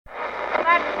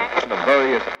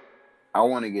I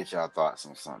want to get y'all thoughts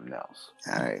on something else.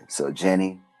 All right. So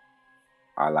Jenny,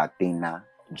 our Latina,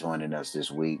 joining us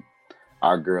this week.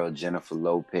 Our girl Jennifer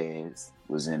Lopez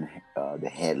was in the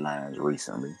headlines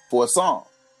recently for a song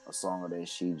that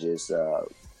she just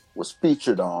was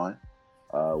featured on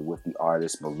with the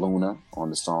artist Maluna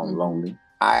on the song Lonely.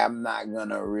 I am not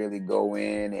gonna really go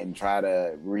in and try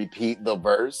to repeat the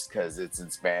verse because it's in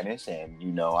Spanish, and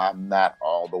you know I'm not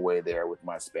all the way there with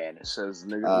my Spanish. Says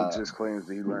nigga who just claims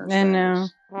that he learned I Spanish.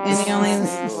 know, and he only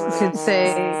could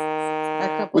say a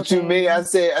couple. What you mean? I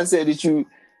said that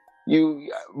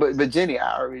but Jenny,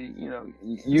 I already, you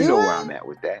know where I'm at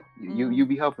with that. You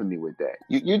be helping me with that.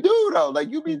 You do though, like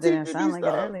you be teaching me stuff. Like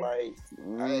I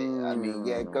mean,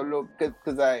 yeah, because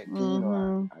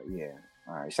yeah.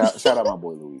 All right, shout out my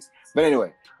boy Luis. But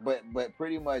anyway, but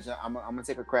pretty much I'm gonna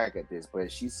take a crack at this.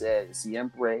 But she said,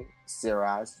 "Siempre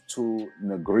serás tu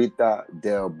negrita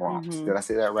del Bronx." Did I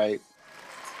say that right?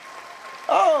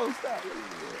 Oh, stop.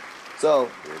 So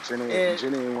Jenny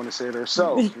didn't want to say it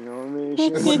herself. You know what I mean? She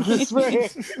didn't want to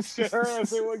say her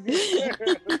say what you said.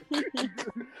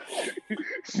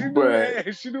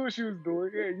 She knew what she was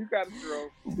doing. Yeah, you got it, bro.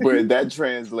 But that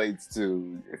translates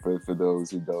to, for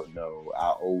those who don't know,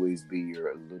 I'll always be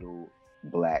your little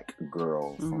black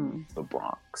girl from the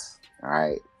Bronx. All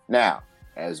right. Now,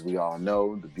 as we all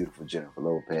know, the beautiful Jennifer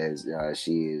Lopez,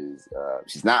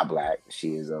 she's not black. She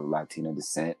is of Latino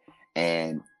descent,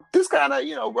 and this kind of,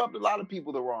 rubbed a lot of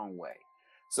people the wrong way.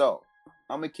 So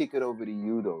I'm going to kick it over to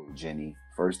you, though, Jenny,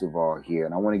 first of all here.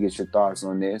 And I want to get your thoughts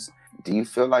on this. Do you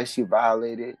feel like she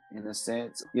violated, in a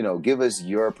sense? Give us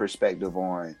your perspective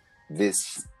on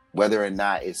this, whether or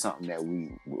not it's something that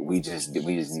we just need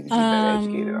to get better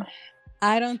educated on.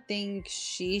 I don't think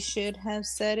she should have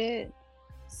said it,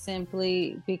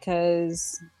 simply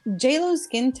because J-Lo's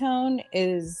skin tone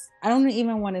is, I don't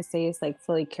even want to say it's like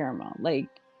fully caramel. Like,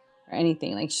 or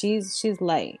anything, like she's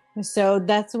light, so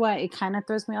that's why it kind of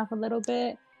throws me off a little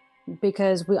bit,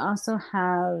 because we also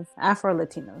have Afro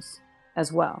Latinos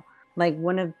as well. Like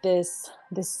one of this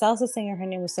salsa singer, her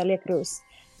name was Celia Cruz.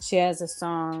 She has a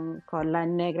song called La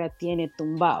Negra Tiene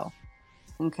Tumbao.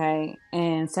 Okay,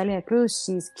 and Celia Cruz,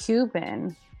 she's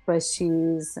Cuban, but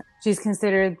she's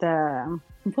considered the,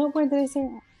 what word did I say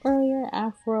earlier?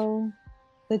 Afro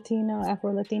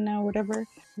Latina, whatever.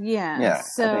 Yeah.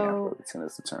 So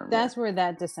that's the term. That's where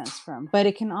that descends from. But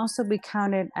it can also be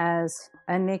counted as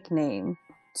a nickname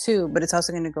too. But it's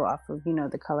also going to go off of,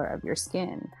 the color of your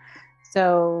skin.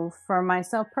 So for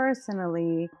myself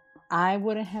personally, I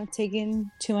wouldn't have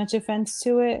taken too much offense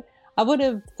to it. I would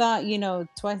have thought,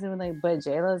 twice, and like, but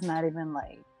JLo's not even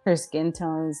like, her skin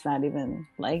tone's not even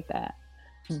like that.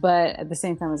 But at the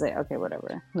same time, it's like, okay,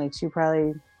 whatever. Like,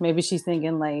 maybe she's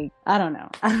thinking like, I don't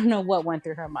know what went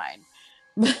through her mind.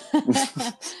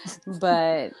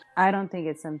 But I don't think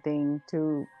it's something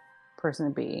to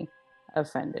personally be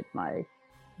offended by.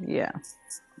 Yeah.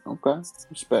 Okay.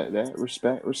 Respect that.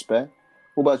 Respect.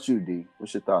 What about you, D?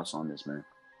 What's your thoughts on this, man?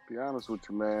 Be honest with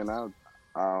you, man. I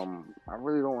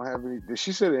really don't have any. Did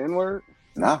she say the N-word?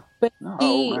 No. But no.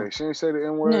 Okay. She didn't say the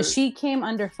N-word. No, she came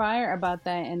under fire about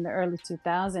that in the early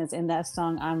 2000s in that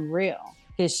song "I'm Real,"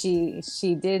 because she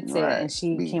did say it, and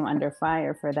she came under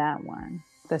fire for that one.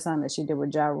 The song that she did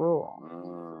with Ja Rule.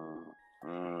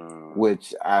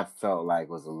 Which I felt like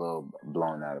was a little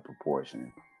blown out of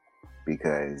proportion,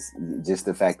 because just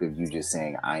the fact of you just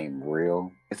saying "I am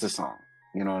real," it's a song.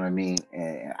 You know what I mean?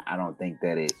 And I don't think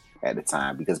that it at the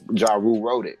time, because Ja Rule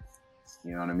wrote it.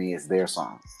 You know what I mean? It's their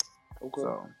song. Okay.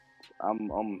 So I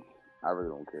really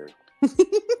don't care. To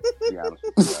be honest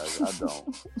with you guys, I don't.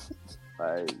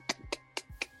 Like,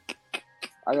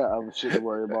 I got other shit to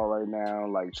worry about right now,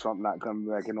 like Trump not coming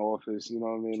back in office. You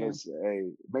know what I mean? Sure. Hey,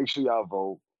 make sure y'all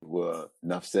vote. Well,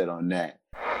 enough said on that.